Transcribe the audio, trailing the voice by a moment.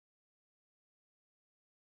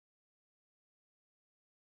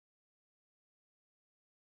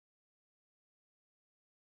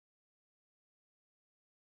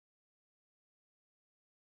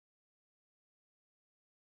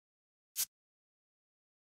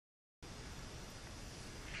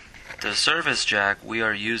The service jack we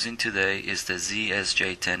are using today is the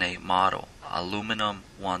ZSJ10A model, aluminum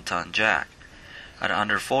 1-ton jack. At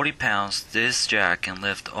under 40 pounds, this jack can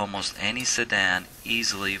lift almost any sedan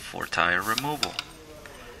easily for tire removal.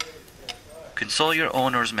 Consult your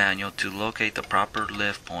owner's manual to locate the proper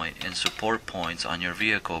lift point and support points on your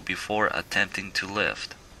vehicle before attempting to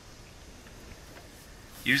lift.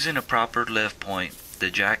 Using a proper lift point, the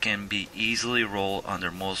jack can be easily rolled under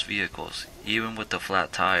most vehicles, even with a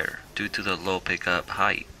flat tire, due to the low pickup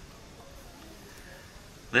height.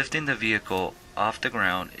 Lifting the vehicle off the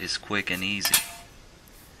ground is quick and easy.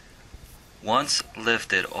 Once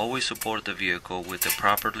lifted, always support the vehicle with a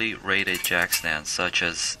properly rated jack stand such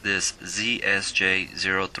as this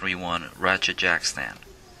ZSJ031 ratchet jack stand.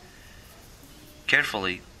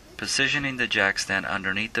 Carefully positioning the jack stand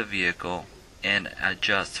underneath the vehicle and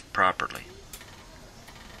adjust properly.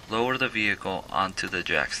 Lower the vehicle onto the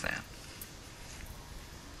jack stand.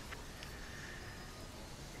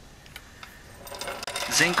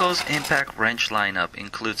 Zinko's impact wrench lineup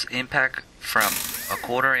includes impact from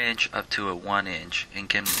 1/4 inch up to 1 inch and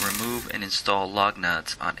can remove and install lug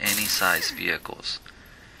nuts on any size vehicles.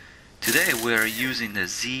 Today we are using the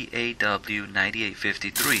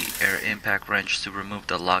ZAW9853 air impact wrench to remove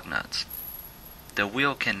the lug nuts. The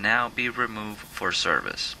wheel can now be removed for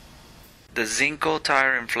service. The Zinko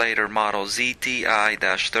tire inflator model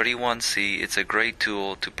ZTI-31C is a great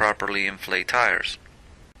tool to properly inflate tires.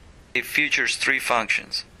 It features 3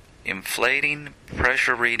 functions: inflating,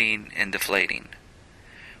 pressure reading, and deflating.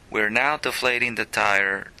 We're now deflating the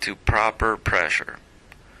tire to proper pressure.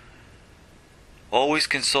 Always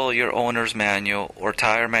consult your owner's manual or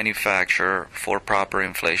tire manufacturer for proper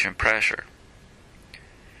inflation pressure.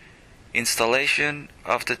 Installation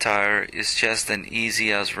of the tire is just as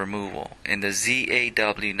easy as removal, and the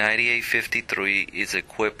ZAW9853 is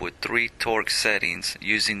equipped with 3 torque settings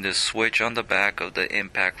using the switch on the back of the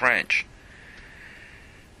impact wrench.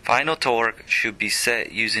 Final torque should be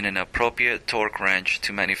set using an appropriate torque wrench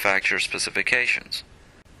to manufacturer specifications.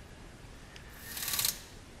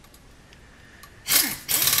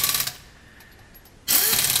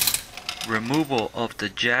 Removal of the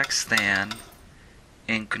jack stand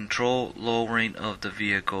and control lowering of the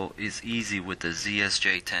vehicle is easy with the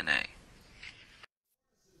ZSJ10A.